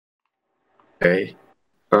Okay.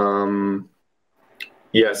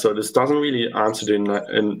 Yeah, so this doesn't really answer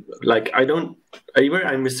the like either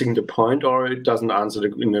I'm missing the point or it doesn't answer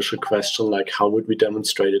the initial question, like how would we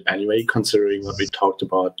demonstrate it anyway, considering what we talked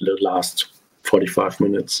about the last 45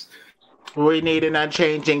 minutes. We need an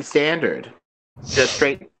unchanging standard. Just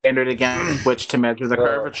straight standard against which to measure the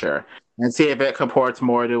curvature and see if it comports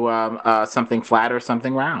more to something flat or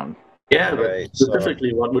something round. Yeah, but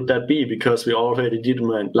specifically, what would that be? Because we already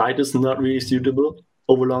determined light is not really suitable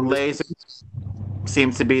over long lasers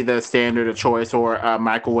seems to be the standard of choice, or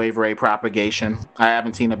microwave ray propagation. I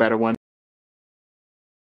haven't seen a better one.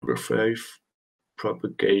 Microwave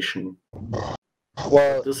propagation.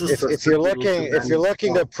 Well, if you're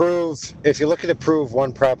looking to prove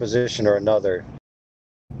one proposition or another,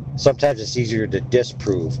 sometimes it's easier to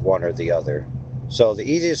disprove one or the other. So the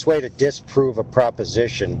easiest way to disprove a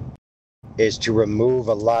proposition is to remove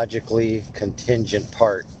a logically contingent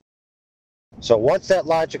part. So once that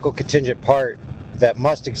logical contingent part that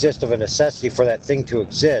must exist of a necessity for that thing to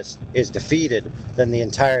exist is defeated, then the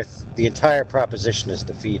entire proposition is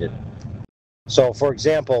defeated. So, for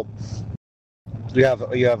example, you have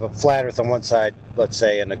a flat Earth on one side, let's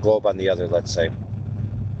say, and a globe on the other, let's say.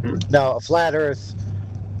 Now, a flat Earth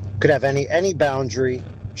could have any boundary,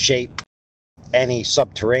 shape, any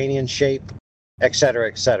subterranean shape, et cetera,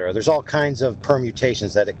 et cetera. There's all kinds of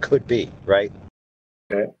permutations that it could be, right?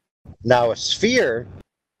 Okay. Now, a sphere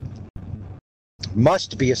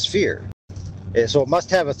must be a sphere. So it must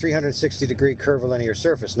have a 360-degree curvilinear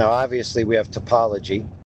surface. Now, obviously, we have topology,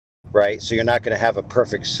 right? So you're not going to have a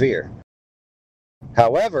perfect sphere.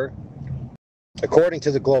 However, according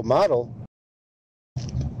to the globe model,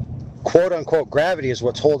 quote-unquote gravity is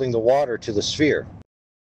what's holding the water to the sphere,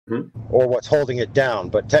 or what's holding it down.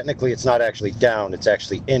 But technically, it's not actually down. It's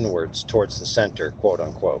actually inwards towards the center,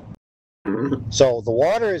 quote-unquote. So the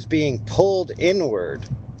water is being pulled inward.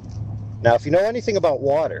 Now, if you know anything about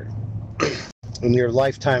water in your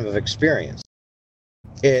lifetime of experience,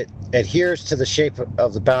 it adheres to the shape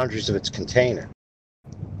of the boundaries of its container.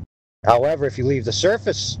 However, if you leave the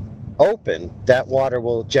surface open, that water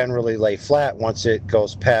will generally lay flat once it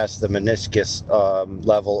goes past the meniscus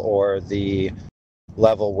level, or the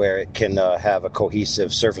level where it can have a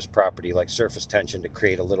cohesive surface property like surface tension to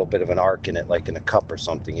create a little bit of an arc in it, like in a cup or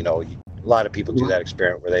something. You know, a lot of people do that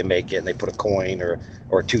experiment where they make it and they put a coin or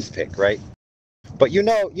a toothpick, right? But you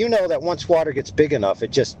know that once water gets big enough,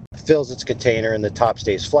 it just fills its container and the top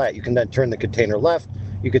stays flat. You can then turn the container left,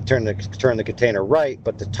 you could turn the container right,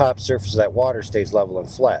 but the top surface of that water stays level and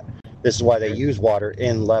flat. This is why they use water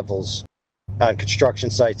in levels on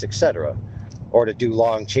construction sites, etc. Or to do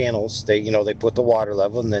long channels, they put the water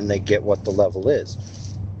level and then they get what the level is.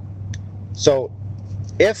 So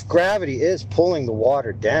if gravity is pulling the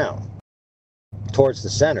water down towards the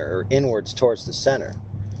center, or inwards towards the center,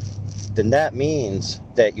 then that means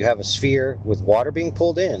that you have a sphere with water being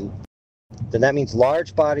pulled in. Then that means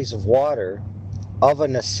large bodies of water of a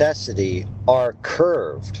necessity are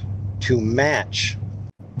curved to match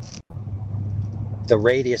the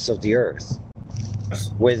radius of the Earth,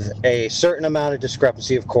 with a certain amount of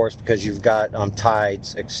discrepancy, of course, because you've got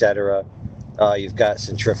tides, etc. You've got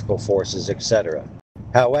centrifugal forces, etc.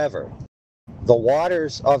 However, the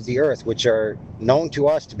waters of the Earth, which are known to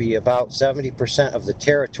us to be about 70% of the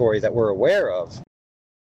territory that we're aware of,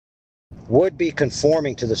 would be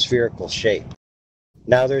conforming to the spherical shape.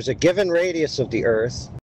 Now, there's a given radius of the Earth,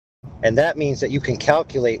 and that means that you can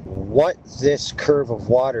calculate what this curve of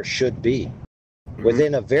water should be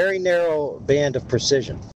within a very narrow band of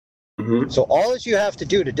precision. So all that you have to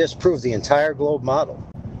do to disprove the entire globe model,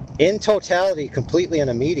 in totality, completely and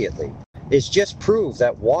immediately, is just prove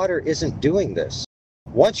that water isn't doing this.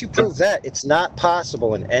 Once you prove that, it's not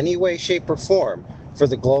possible in any way, shape, or form for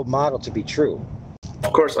the globe model to be true.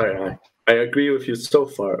 Of course, I agree with you so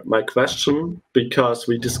far. My question, because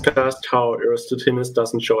we discussed how Aristoteles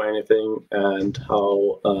doesn't show anything and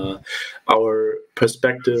how our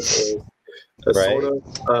perspective is sort of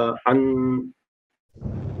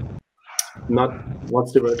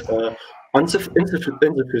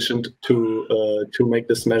insufficient to make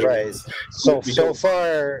this measurement. Right.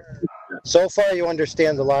 So far you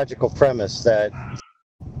understand the logical premise that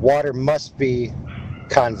water must be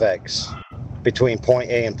convex between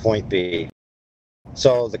point A and point B.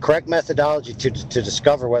 So the correct methodology to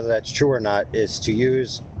discover whether that's true or not is to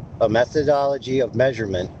use a methodology of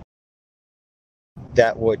measurement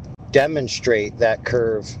that would demonstrate that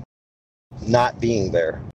curve not being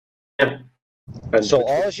there. So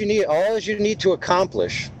all you need to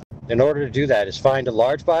accomplish in order to do that is find a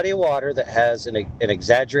large body of water that has an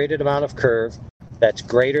exaggerated amount of curve that's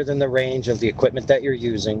greater than the range of the equipment that you're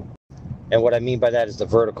using, And what I mean by that is the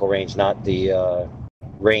vertical range, not the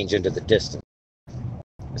range into the distance.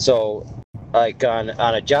 So, like on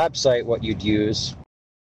a job site, what you'd use,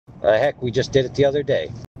 heck, we just did it the other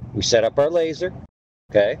day. We set up our laser,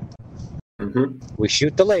 okay? We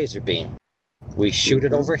shoot the laser beam. We shoot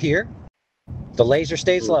it over here. The laser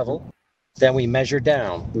stays level. Then we measure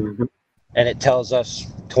down, and it tells us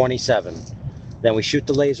 27. Then we shoot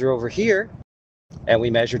the laser over here, and we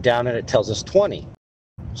measure down, and it tells us 20.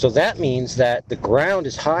 So that means that the ground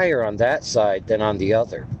is higher on that side than on the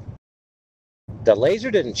other. The laser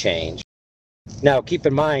didn't change. Now, keep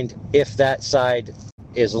in mind, if that side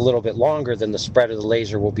is a little bit longer, then the spread of the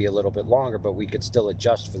laser will be a little bit longer, but we could still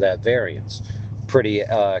adjust for that variance pretty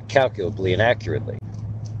calculably and accurately.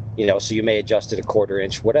 You know, so you may adjust it a quarter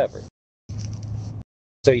inch, whatever.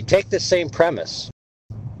 So you take this same premise,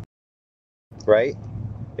 right?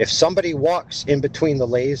 If somebody walks in between the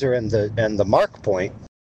laser and the mark point,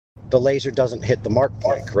 the laser doesn't hit the mark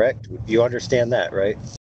point, correct? You understand that, right?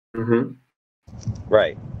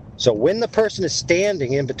 Right. So when the person is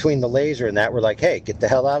standing in between the laser and that, we're like, hey, get the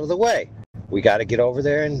hell out of the way. We got to get over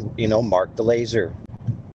there and, you know, mark the laser.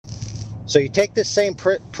 So you take this same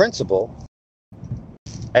principle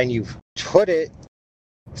and you put it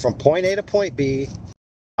from point A to point B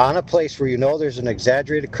on a place where you know there's an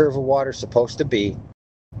exaggerated curve of water supposed to be.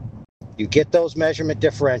 You get those measurement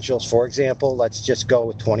differentials. For example, let's just go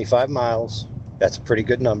with 25 miles. That's a pretty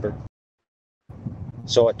good number.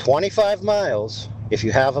 So at 25 miles, if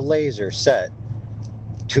you have a laser set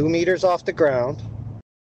 2 meters off the ground,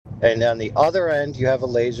 and on the other end you have a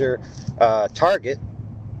laser target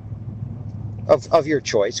of your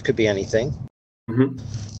choice, could be anything,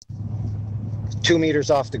 2 meters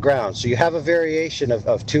off the ground. So you have a variation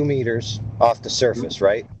of 2 meters off the surface,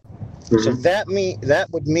 right? So that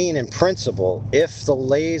would mean, in principle, if the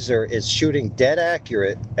laser is shooting dead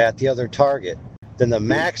accurate at the other target, then the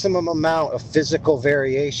maximum amount of physical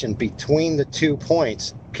variation between the 2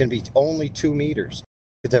 points can be only 2 meters.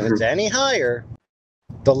 Because if it's any higher,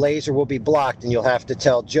 the laser will be blocked, and you'll have to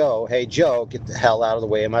tell Joe, hey, Joe, get the hell out of the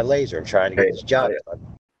way of my laser. I'm trying to get this job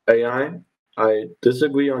done. AI, I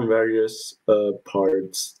disagree on various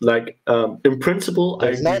parts. Like, in principle,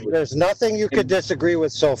 there's nothing you could disagree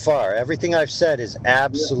with so far. Everything I've said is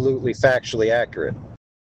absolutely factually accurate.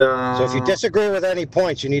 So if you disagree with any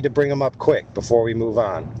points, you need to bring them up quick before we move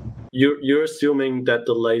on. You're assuming that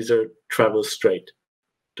the laser travels straight.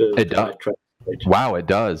 It does. Wow, it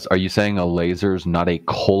does. Are you saying a laser is not a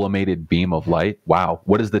collimated beam of light? Wow.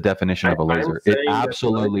 What is the definition of a laser? It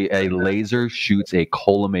absolutely, a laser shoots a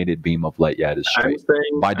collimated beam of light. Yeah, it is straight.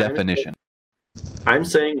 By definition. I'm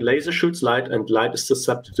saying laser shoots light, and light is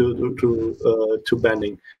susceptible to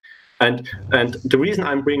bending. And the reason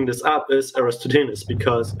I'm bringing this up is Aristotle's,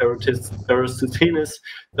 because Aristotle's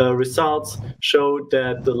results show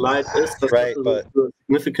that the light is susceptible to a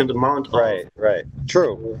significant amount of... Right.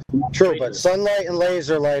 True, but sunlight and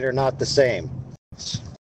laser light are not the same.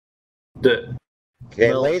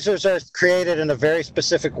 Lasers are created in a very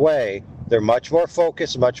specific way. They're much more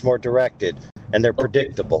focused, much more directed, and they're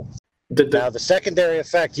predictable. Now, the secondary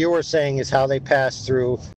effect you were saying is how they pass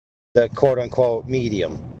through the quote-unquote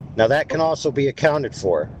medium. Now, that can also be accounted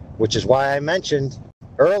for, which is why I mentioned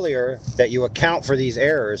earlier that you account for these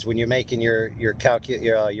errors when you're making your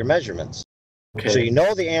measurements. Okay. So you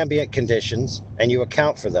know the ambient conditions and you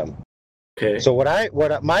account for them. Okay. So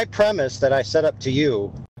my premise that I set up to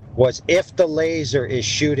you was, if the laser is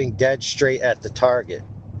shooting dead straight at the target,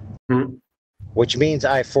 which means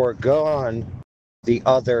I foregone the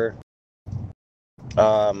other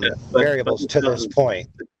variables to this point.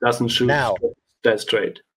 It doesn't shoot dead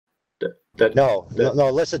straight. No,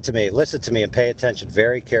 listen to me and pay attention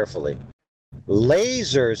very carefully.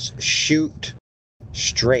 Lasers shoot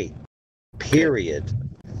straight, period.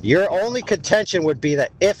 Your only contention would be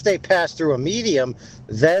that if they pass through a medium,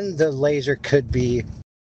 then the laser could be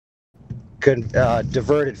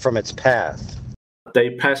diverted from its path.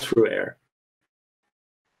 They pass through air.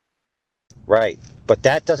 Right, but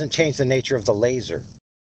that doesn't change the nature of the laser.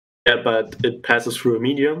 Yeah, but it passes through a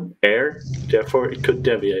medium, air, therefore it could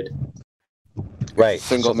deviate. Right.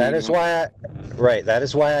 So that is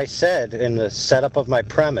why I said in the setup of my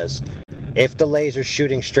premise, if the laser's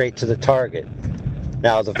shooting straight to the target.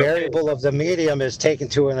 Now, the variable of the medium is taken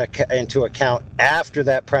into account after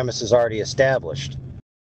that premise is already established.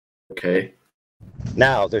 Okay.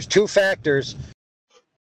 Now, there's two factors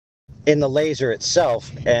in the laser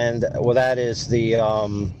itself, and that is the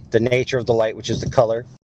nature of the light, which is the color,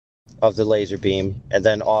 of the laser beam, and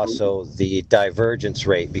then also the divergence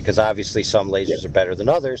rate, because obviously some lasers are better than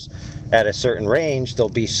others. At a certain range, they'll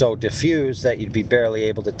be so diffused that you'd be barely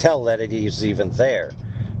able to tell that it is even there,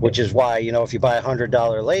 which is why, you know, if you buy a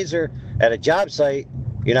 $100 laser at a job site,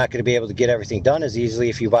 you're not going to be able to get everything done as easily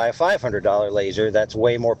if you buy a $500 laser that's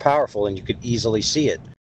way more powerful and you could easily see it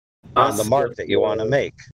on the mark that you want to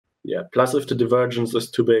make. Yeah, plus if the divergence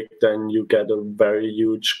is too big, then you get a very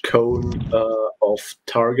huge cone of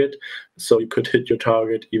target. So you could hit your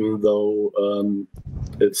target even though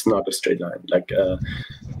it's not a straight line. Like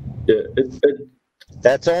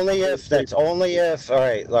that's only if. All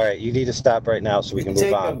right. You need to stop right now so we can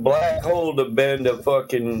move on. Take a black hole to bend a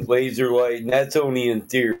fucking laser light, and that's only in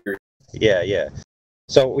theory. Yeah.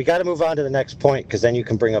 So we got to move on to the next point, because then you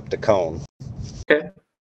can bring up the cone. Okay.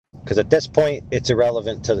 Because at this point, it's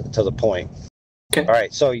irrelevant to the point. Okay. All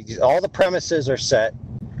right. So all the premises are set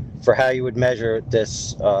for how you would measure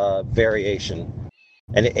this variation.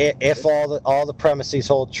 And if all the premises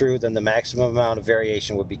hold true, then the maximum amount of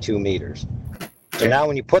variation would be 2 meters. So now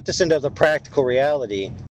when you put this into the practical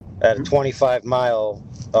reality at a 25-mile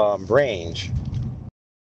range,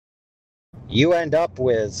 you end up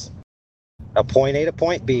with a point A to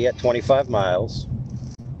point B at 25 miles.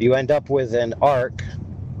 You end up with an arc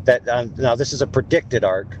that, now this is a predicted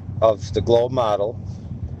arc of the globe model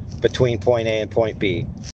between point A and point B.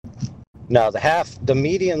 Now the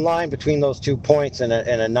median line between those 2 points and a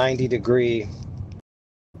 90-degree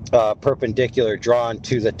perpendicular drawn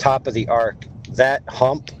to the top of the arc, that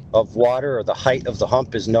hump of water, or the height of the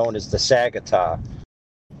hump, is known as the Sagittah,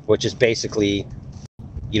 which is basically,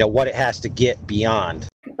 you know, what it has to get beyond.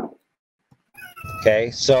 Okay,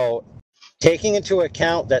 so taking into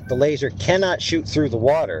account that the laser cannot shoot through the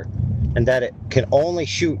water and that it can only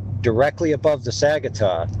shoot directly above the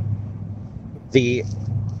Sagittah, the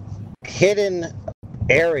hidden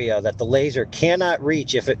area that the laser cannot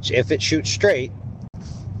reach if it shoots straight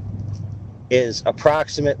is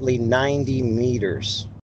approximately 90 meters.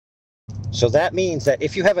 So that means that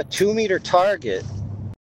if you have a 2-meter target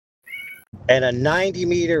and a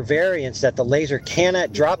 90-meter variance that the laser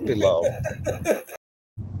cannot drop below,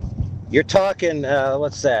 you're talking,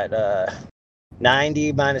 what's that,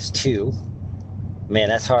 90 minus 2. Man,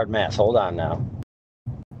 that's hard math. Hold on now.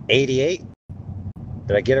 88?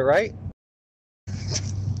 Did I get it right?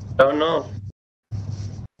 Oh, no.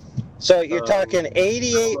 So you're talking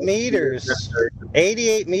 88 meters,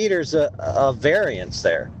 88 meters of variance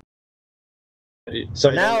there. So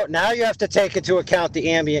now you have to take into account the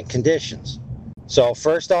ambient conditions. So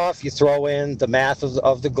first off, you throw in the math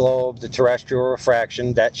of the globe, the terrestrial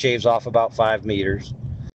refraction, that shaves off about 5 meters.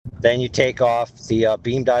 Then you take off the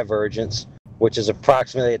beam divergence, which is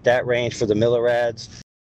approximately at that range for the millirads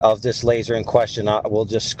of this laser in question. We'll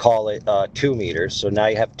just call it 2 meters. So now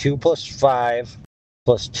you have 2 plus 5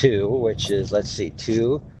 plus 2, which is, let's see,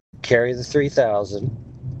 2, carry the 3,000,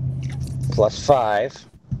 plus 5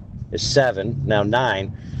 is 7, now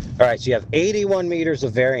 9. All right, so you have 81 meters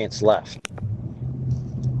of variance left.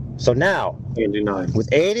 So now, 89.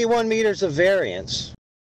 With 81 meters of variance,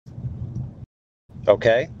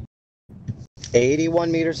 okay,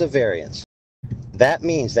 81 meters of variance, that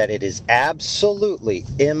means that it is absolutely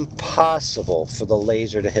impossible for the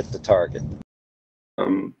laser to hit the target.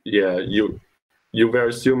 Yeah, you were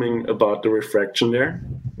assuming about the refraction there,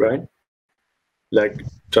 right? Like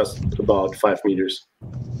just about 5 meters,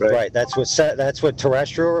 right? Right. That's what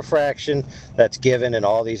terrestrial refraction that's given in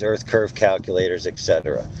all these Earth curve calculators,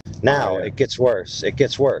 etc. Now it gets worse. It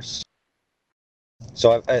gets worse.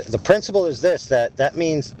 So the principle is this: that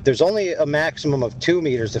means there's only a maximum of 2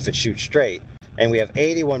 meters if it shoots straight, and we have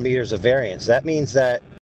 81 meters of variance. That means that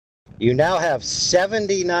you now have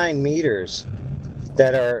 79 meters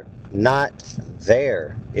that are not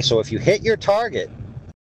there. So if you hit your target,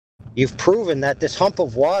 you've proven that this hump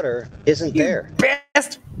of water isn't there.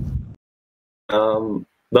 Best.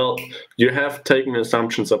 Well, you have taken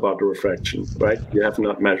assumptions about the refraction, right? You have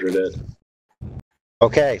not measured it.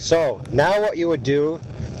 Okay, so now what you would do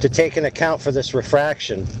to take an account for this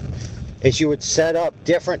refraction is you would set up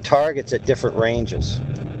different targets at different ranges,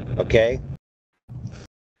 okay?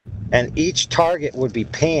 And each target would be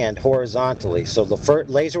panned horizontally. So the first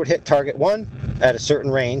laser would hit target 1 at a certain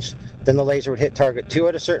range, then the laser would hit target 2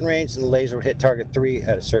 at a certain range, and the laser would hit target 3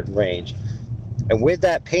 at a certain range. And with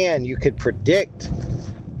that pan, you could predict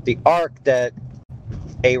the arc that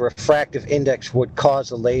a refractive index would cause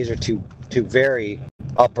the laser to vary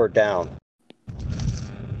up or down.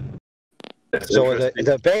 So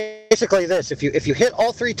basically this, if you hit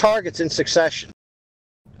all 3 targets in succession,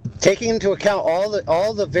 taking into account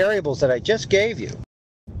all the variables that I just gave you,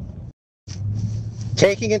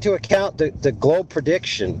 taking into account the globe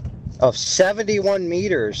prediction of 71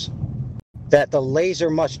 meters that the laser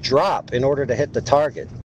must drop in order to hit the target.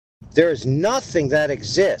 There is nothing that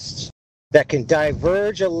exists that can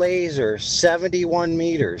diverge a laser 71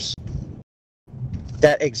 meters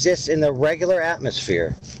that exists in the regular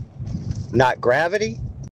atmosphere. Not gravity,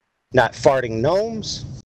 not farting gnomes,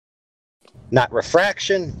 not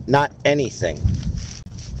refraction, not anything.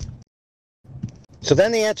 So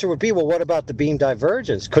then the answer would be, well, what about the beam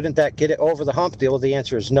divergence? Couldn't that get it over the hump? Well, the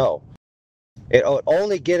answer is no. It would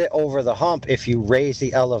only get it over the hump if you raise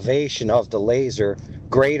the elevation of the laser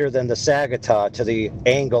greater than the Sagittal to the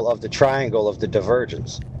angle of the triangle of the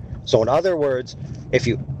divergence. So in other words, if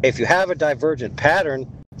you have a divergent pattern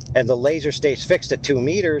and the laser stays fixed at 2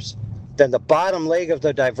 meters, then the bottom leg of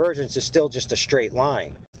the divergence is still just a straight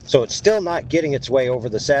line. So it's still not getting its way over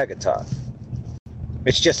the Sagittal.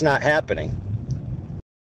 It's just not happening.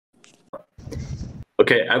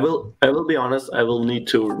 Okay, I will be honest. I will need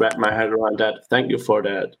to wrap my head around that. Thank you for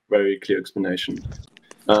that very clear explanation.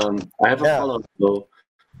 I have a follow-up though.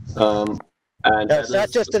 And it's not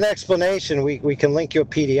just an explanation. We can link you a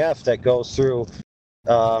PDF that goes through,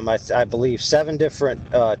 I believe, 7 different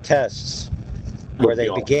tests where they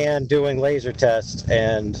began doing laser tests,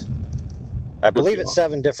 and I believe it's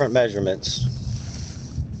 7 different measurements.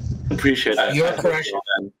 Appreciate that. You're correct.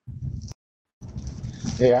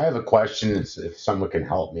 Hey, I have a question if someone can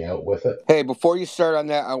help me out with it. Hey, before you start on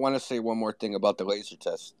that, I want to say one more thing about the laser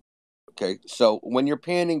test. Okay, so when you're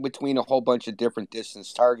panning between a whole bunch of different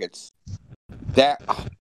distance targets, that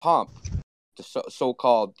hump, the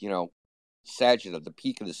so-called, Sagittal, the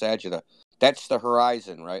peak of the Sagittal, that's the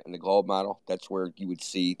horizon, right? In the globe model, that's where you would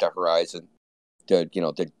see the horizon, the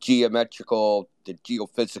geometrical, the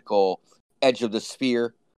geophysical edge of the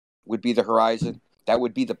sphere would be the horizon. That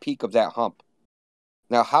would be the peak of that hump.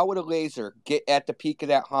 Now, how would a laser get at the peak of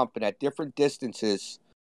that hump and at different distances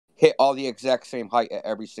hit all the exact same height at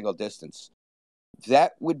every single distance?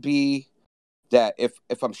 That would be that if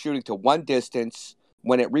I'm shooting to one distance,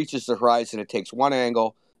 when it reaches the horizon, it takes one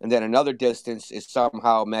angle, and then another distance is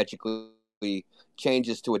somehow magically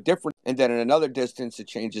changes to a different, and then in another distance, it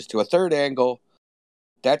changes to a third angle.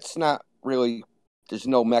 That's not really, there's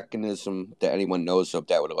no mechanism that anyone knows of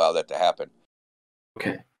that would allow that to happen.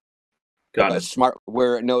 Okay. Got it. Smart,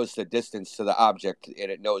 where it knows the distance to the object, and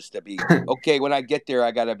it knows to be okay. When I get there,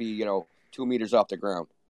 I gotta be 2 meters off the ground.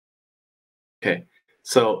 Okay,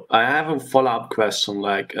 so I have a follow-up question.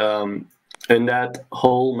 Like, in that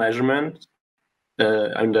whole measurement,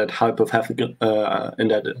 in that hypothetical,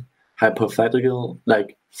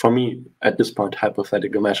 like for me at this point,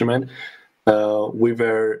 hypothetical measurement, we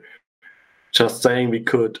were just saying we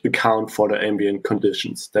could account for the ambient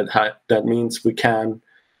conditions. That means we can.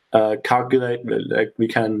 Calculate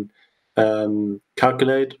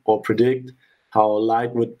or predict how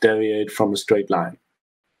light would deviate from a straight line.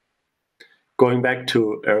 Going back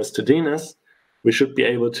to Aristotle's, we should be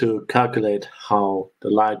able to calculate how the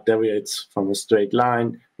light deviates from a straight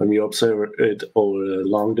line when we observe it over a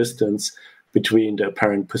long distance between the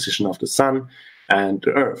apparent position of the sun and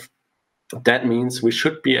the Earth. That means we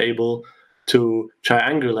should be able to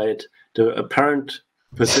triangulate the apparent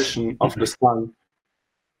position of the sun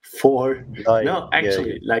like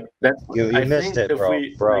that's you missed it,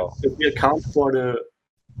 bro. If we account for the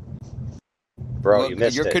you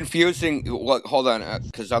missed you're it. Confusing. Well, hold on,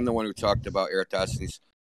 because I'm the one who talked about Eratosthenes.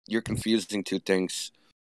 You're confusing two things.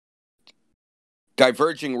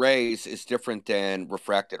 Diverging rays is different than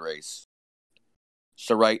refracted rays.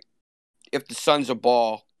 So, right, if the sun's a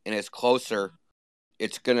ball and it's closer,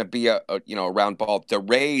 it's going to be a round ball. The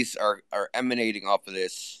rays are emanating off of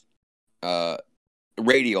this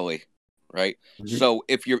radially, right? Mm-hmm. So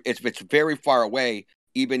if it's very far away,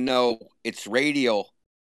 even though it's radial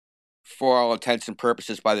for all intents and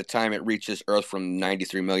purposes, by the time it reaches Earth from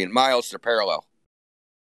 93 million miles, they're parallel,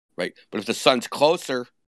 right? But if the sun's closer,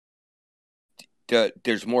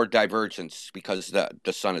 there's more divergence because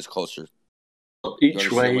the sun is closer.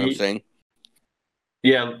 Each way, what I'm saying?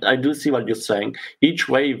 Yeah, I do see what you're saying. Each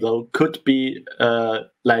wave, though, could be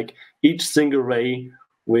like each single ray.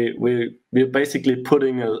 We're basically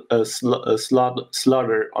putting a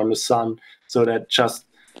slaughter on the sun, so that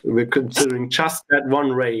we're considering just that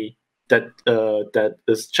one ray that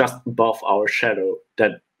is just above our shadow.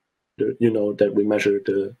 That that we measure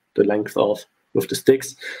the length of with the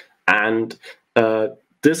sticks, and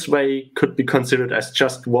this ray could be considered as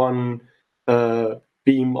just one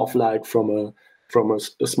beam of light from a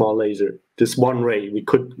small laser. This one ray, we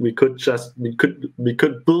could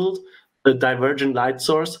build a divergent light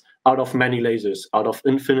source out of many lasers, out of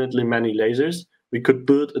infinitely many lasers. We could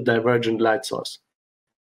build a divergent light source.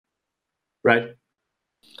 right?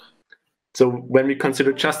 So when we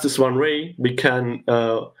consider just this one ray, we can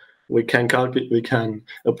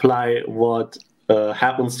apply what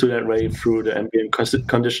happens to that ray through the ambient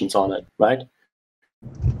conditions on it, right?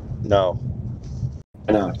 No.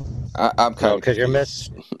 No. I'm kind of because you're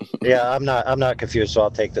Yeah, I'm not confused, so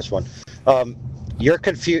I'll take this one. You're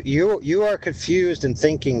confused. You are confused in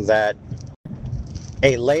thinking that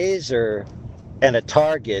a laser and a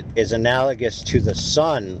target is analogous to the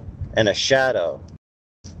sun and a shadow.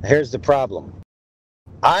 Here's the problem.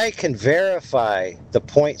 I can verify the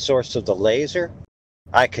point source of the laser.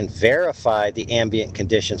 I can verify the ambient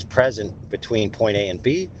conditions present between point A and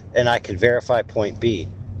B, and I can verify point B.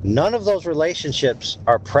 None of those relationships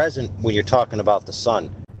are present when you're talking about the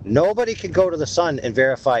sun. Nobody can go to the sun and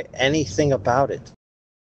verify anything about it.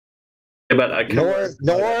 Yeah, but I can nor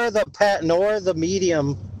the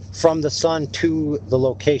medium from the sun to the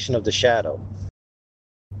location of the shadow.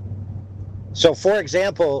 So, for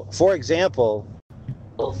example, to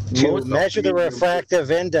measure the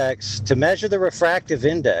refractive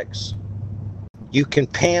index, you can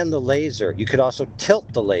pan the laser. You could also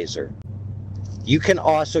tilt the laser. You can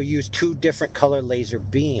also use two different color laser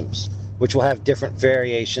beams, which will have different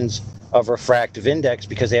variations of refractive index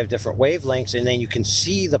because they have different wavelengths, and then you can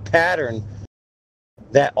see the pattern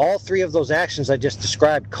that all three of those actions I just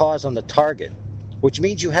described cause on the target, which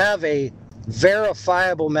means you have a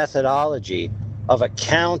verifiable methodology of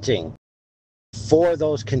accounting for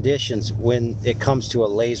those conditions when it comes to a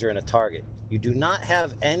laser and a target. You do not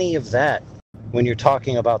have any of that when you're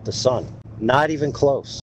talking about the sun. Not even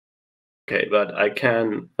close. Okay, but I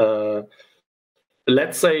can...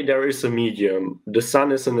 let's say there is a medium. The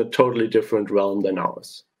sun is in a totally different realm than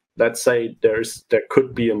ours. Let's say there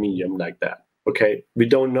could be a medium like that. Okay, we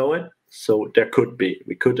don't know it, so there could be.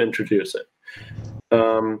 We could introduce it.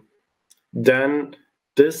 Then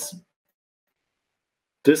this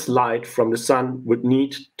light from the sun would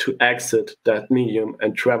need to exit that medium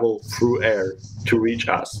and travel through air to reach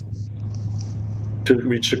us, to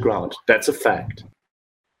reach the ground. That's a fact.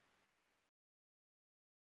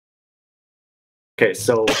 Okay,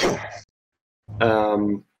 so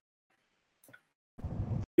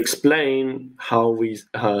explain how we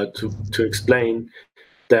to explain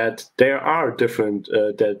that there are different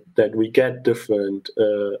that we get different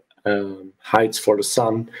heights for the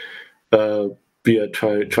sun via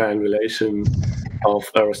triangulation of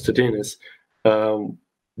Aristotelius.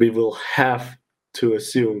 We will have to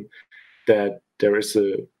assume that there is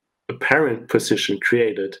a apparent position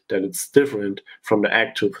created, that it's different from the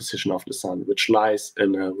actual position of the sun, which lies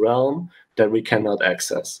in a realm that we cannot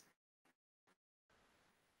access.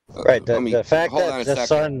 Right. The fact that the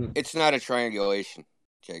sun... It's not a triangulation.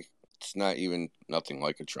 Okay. It's not even nothing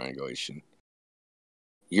like a triangulation.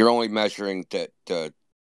 You're only measuring the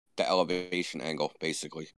elevation angle,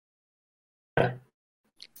 basically. Yeah.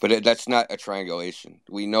 But that's not a triangulation.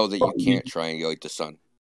 We know that you can't triangulate the sun.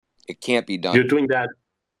 It can't be done. You're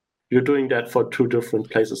doing that for two different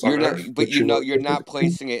places on Earth. But you're not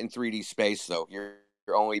placing it in 3D space, though. You're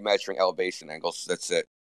only measuring elevation angles. That's it.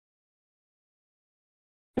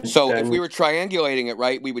 So if we were triangulating it,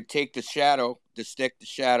 right, we would take the shadow, the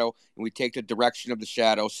shadow, and we take the direction of the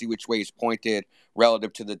shadow, see which way it's pointed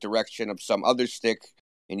relative to the direction of some other stick,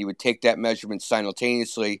 and you would take that measurement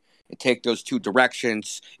simultaneously and take those two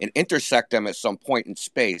directions and intersect them at some point in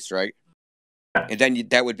space, right? And then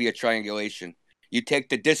that would be a triangulation. You take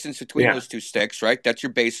the distance between those two sticks, right? That's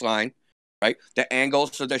your baseline, right? The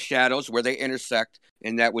angles of the shadows where they intersect,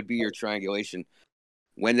 and that would be your triangulation.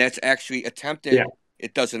 When that's actually attempted,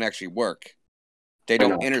 it doesn't actually work. They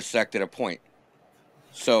don't intersect at a point.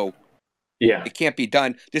 So it can't be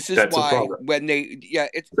done. This is why when they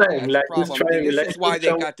it's a problem. This is why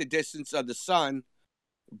they got the distance of the sun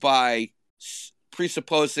by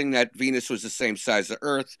presupposing that Venus was the same size as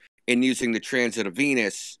Earth and using the transit of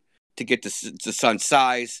Venus to get the sun's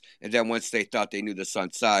size, and then once they thought they knew the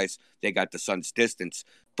sun's size, they got the sun's distance.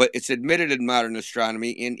 But it's admitted in modern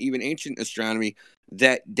astronomy and even ancient astronomy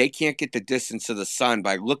that they can't get the distance of the sun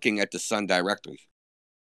by looking at the sun directly.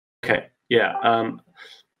 Okay, yeah.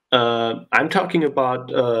 I'm talking about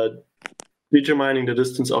determining the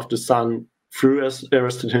distance of the sun through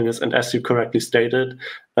Aristotelius, and as you correctly stated,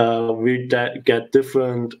 we get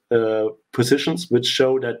different positions which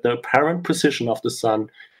show that the apparent position of the sun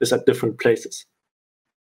is at different places.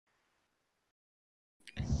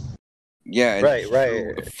 Yeah, right.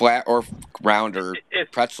 Flat or round or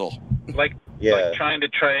pretzel. Like trying to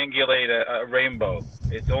triangulate a rainbow.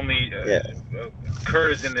 It only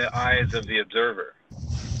occurs in the eyes of the observer.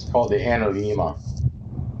 It's called the anoema.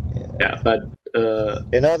 Yeah, but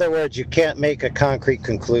in other words, you can't make a concrete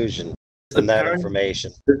conclusion. from that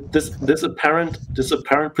information. This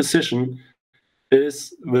apparent position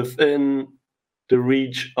is within the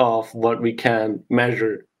reach of what we can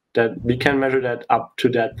measure. That we can measure that up to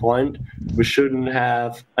that point. We shouldn't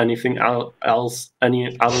have anything else,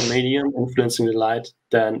 any other medium influencing the light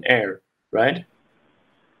than air, right?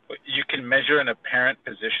 You can measure an apparent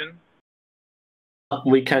position?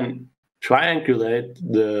 We can triangulate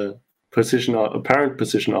the position or apparent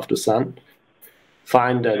position of the sun,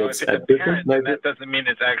 find that it's at different levels. That doesn't mean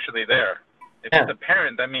it's actually there. If it's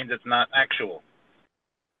apparent, that means it's not actual.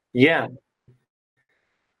 Yeah.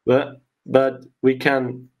 But we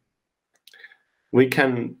can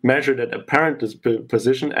measure that apparent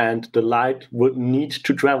position, and the light would need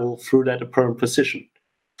to travel through that apparent position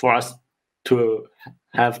for us to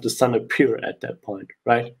have the sun appear at that point,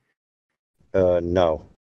 right? No.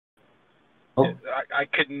 Oh. I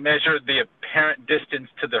could measure the apparent distance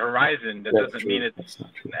to the horizon. That doesn't mean it's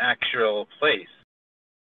an actual place.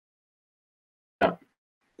 Yeah,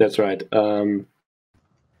 that's right.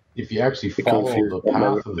 If you actually follow the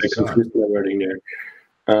path of the sun,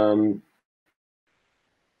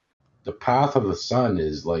 the path of the sun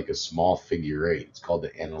is like a small figure 8. It's called the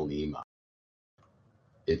analemma.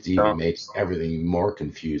 It even makes everything more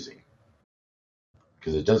confusing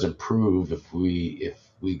because it doesn't prove if we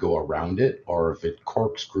go around it or if it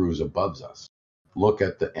corkscrews above us. Look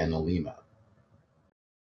at the analemma.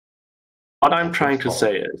 What I'm trying to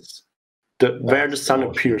say is where the sun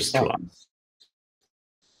appears to us.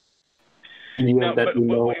 That we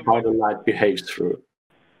know how the light behaves through it.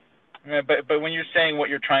 But when you're saying what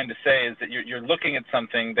you're trying to say is that you're looking at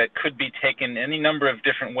something that could be taken any number of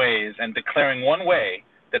different ways and declaring one way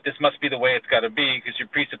that this must be the way it's got to be because you're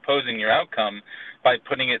presupposing your outcome by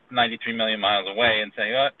putting it 93 million miles away and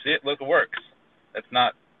saying, oh, see it, look, it works. That's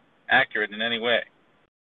not accurate in any way.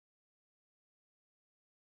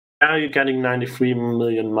 How are you getting 93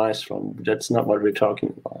 million miles from? That's not what we're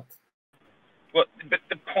talking about. Well, but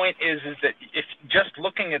the point is that if just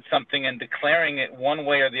looking at something and declaring it one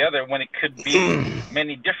way or the other when it could be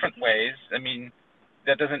many different ways, I mean,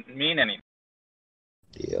 that doesn't mean anything.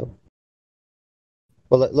 Yeah.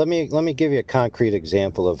 Well, let me give you a concrete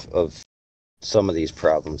example of some of these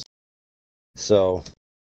problems. So,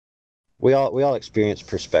 we all experience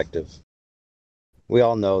perspective. We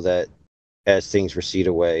all know that as things recede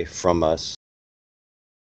away from us,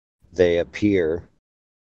 they appear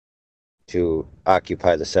to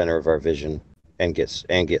occupy the center of our vision and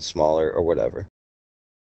get smaller or whatever.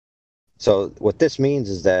 So what this means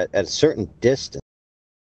is that at a certain distance,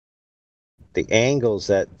 the angles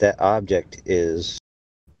that that object is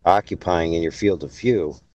occupying in your field of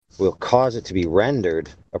view will cause it to be rendered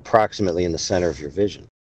approximately in the center of your vision.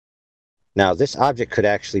 Now, this object could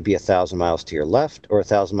actually be 1,000 miles to your left or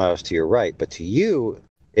 1,000 miles to your right, but to you,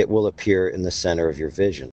 it will appear in the center of your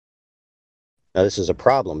vision. Now, this is a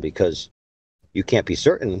problem because you can't be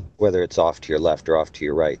certain whether it's off to your left or off to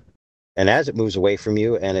your right. And as it moves away from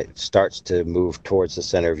you and it starts to move towards the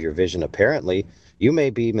center of your vision, apparently, you may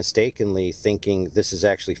be mistakenly thinking this is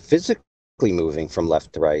actually physically moving from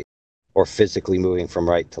left to right or physically moving from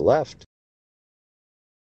right to left.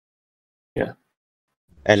 Yeah.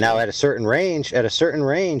 And now at a certain range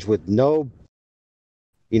with no,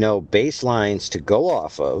 baselines to go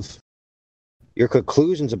off of, your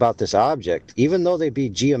conclusions about this object, even though they be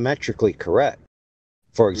geometrically correct.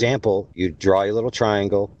 For example, you draw your little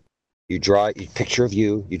triangle, you draw a picture of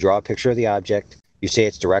you, you draw a picture of the object, you say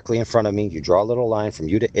it's directly in front of me, you draw a little line from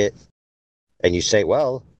you to it, and you say,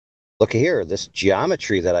 well, look here, this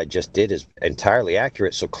geometry that I just did is entirely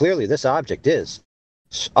accurate, so clearly this object is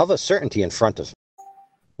of a certainty in front of me,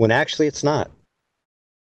 when actually it's not.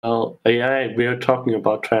 Well, AI, we are talking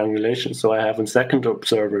about triangulation, so I have a second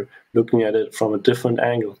observer looking at it from a different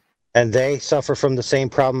angle. And they suffer from the same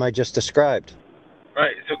problem I just described.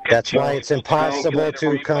 Right. So that's why it's impossible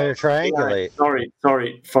to kind of triangulate. Yeah,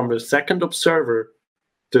 sorry. From the second observer,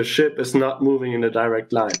 the ship is not moving in a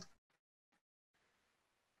direct line.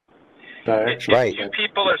 Direction. If two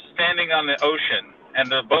people are standing on the ocean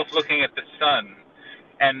and they're both looking at the sun,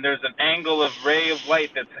 and there's an angle of ray of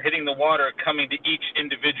light that's hitting the water coming to each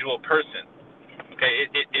individual person. Okay,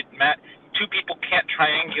 two people can't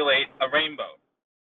triangulate a rainbow.